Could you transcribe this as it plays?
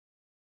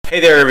Hey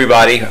there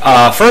everybody.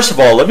 First of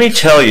all, let me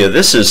tell you,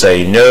 this is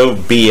a no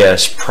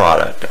BS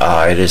product.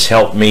 It has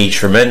helped me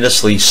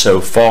tremendously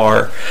so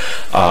far.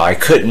 I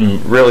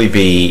couldn't really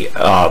be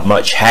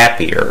much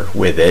happier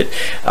with it.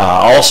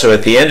 Also,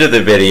 at the end of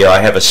the video, I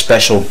have a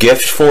special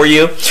gift for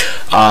you.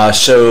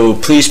 So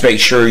please make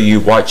sure you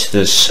watch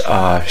this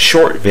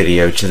short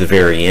video to the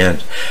very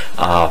end.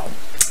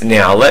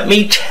 Now, let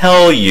me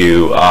tell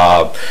you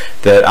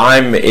that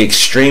I'm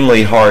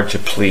extremely hard to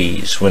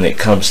please when it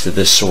comes to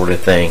this sort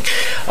of thing.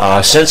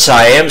 Since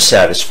I am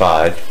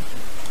satisfied,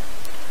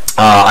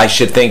 I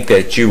should think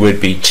that you would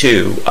be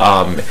too.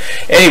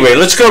 Anyway,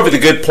 let's go over the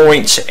good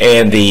points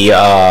and the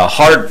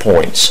hard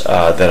points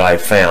that I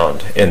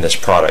found in this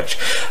product.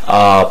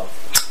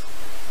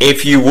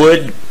 If you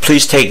would,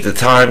 please take the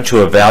time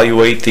to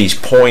evaluate these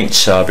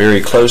points very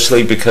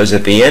closely, because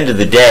at the end of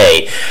the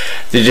day,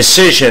 the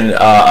decision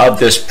of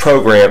this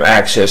program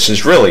access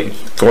is really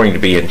going to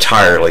be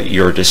entirely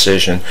your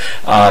decision.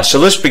 So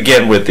let's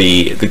begin with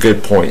the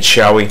good points,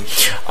 shall we?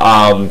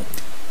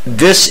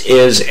 This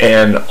is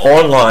an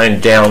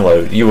online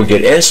download. You will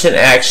get instant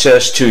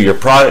access to your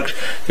product.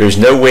 There's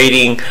no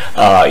waiting,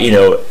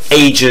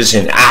 ages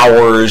and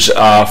hours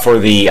for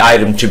the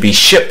item to be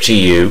shipped to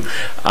you.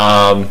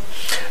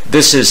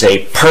 This is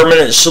a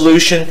permanent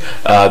solution.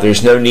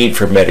 There's no need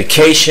for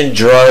medication,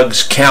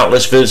 drugs,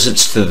 countless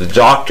visits to the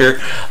doctor.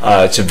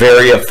 It's a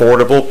very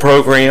affordable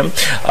program.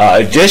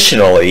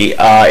 Additionally,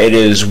 it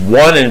is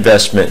one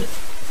investment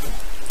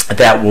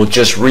that will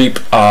just reap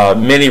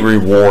many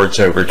rewards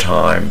over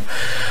time.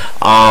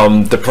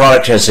 The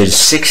product has a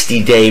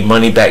 60-day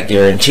money-back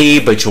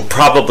guarantee, but you'll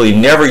probably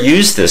never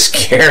use this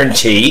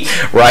guarantee,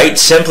 right?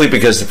 Simply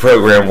because the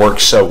program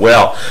works so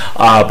well.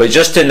 But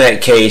just in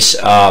that case,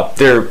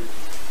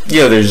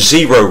 there's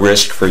zero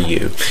risk for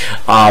you.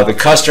 The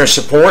customer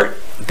support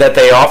that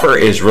they offer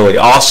is really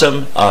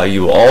awesome.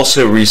 You will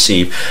also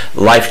receive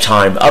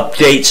lifetime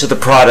updates of the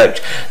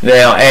product.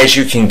 Now, as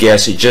you can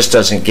guess, it just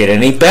doesn't get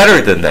any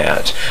better than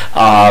that.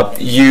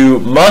 You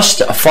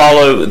must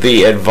follow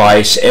the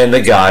advice and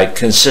the guide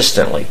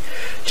consistently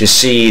to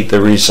see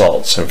the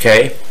results,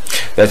 okay?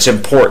 That's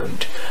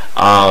important.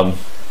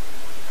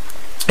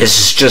 This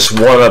is just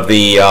one of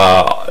the,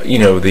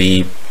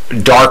 the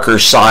darker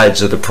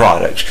sides of the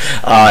product.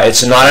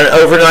 It's not an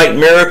overnight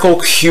miracle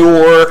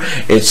cure.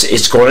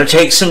 It's going to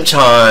take some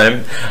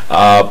time,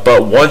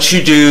 but once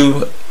you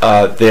do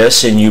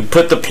this and you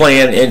put the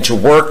plan into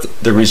work,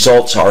 the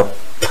results are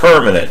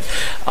permanent,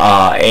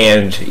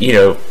 and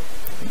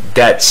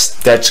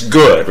that's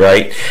good,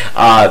 right?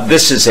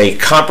 This is a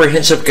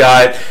comprehensive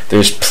guide.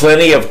 There's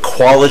plenty of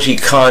quality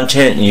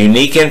content and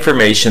unique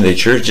information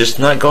that you're just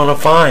not going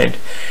to find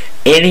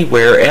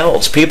anywhere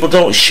else. People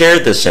don't share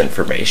this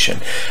information.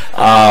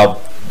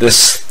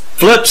 This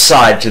flip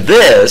side to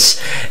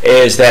this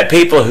is that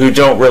people who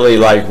don't really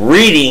like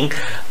reading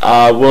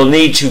will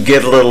need to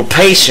get a little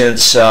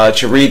patience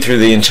to read through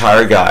the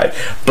entire guide.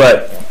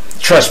 But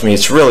trust me,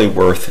 it's really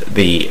worth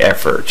the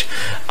effort.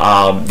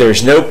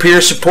 There's no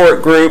peer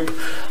support group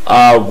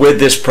with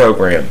this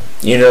program.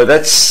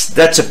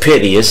 That's a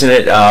pity, isn't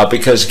it?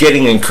 Because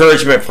getting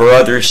encouragement from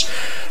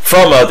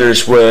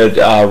others would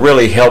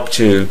really help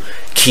to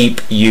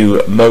keep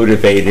you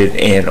motivated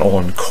and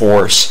on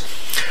course.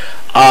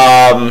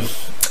 Now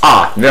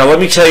let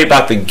me tell you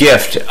about the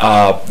gift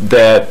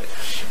that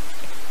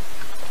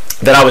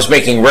I was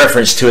making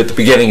reference to at the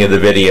beginning of the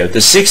video. The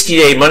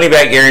 60-day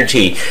money-back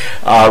guarantee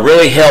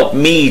really helped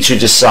me to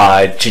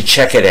decide to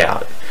check it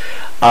out.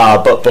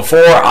 But before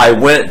I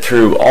went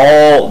through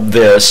all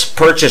this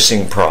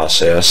purchasing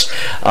process,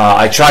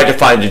 I tried to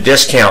find a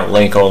discount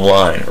link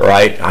online,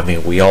 right? I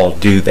mean, we all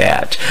do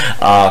that.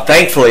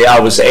 Thankfully, I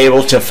was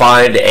able to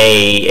find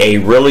a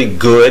really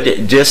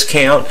good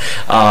discount,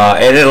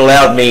 and it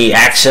allowed me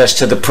access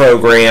to the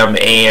program,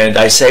 and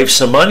I saved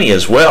some money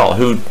as well.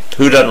 Who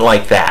doesn't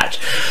like that?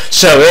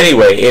 So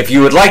anyway, if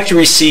you would like to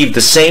receive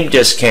the same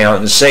discount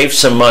and save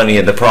some money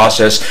in the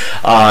process,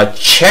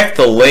 check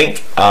the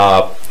link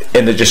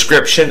in the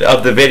description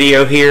of the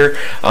video here.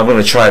 I'm going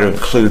to try to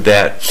include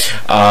that.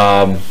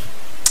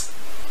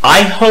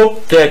 I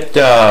hope that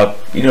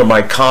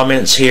my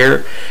comments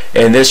here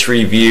in this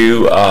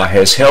review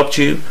has helped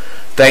you.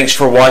 Thanks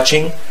for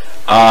watching.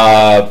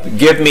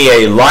 Give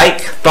me a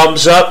like,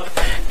 thumbs up,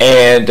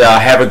 and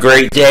have a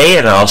great day,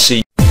 and I'll see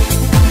you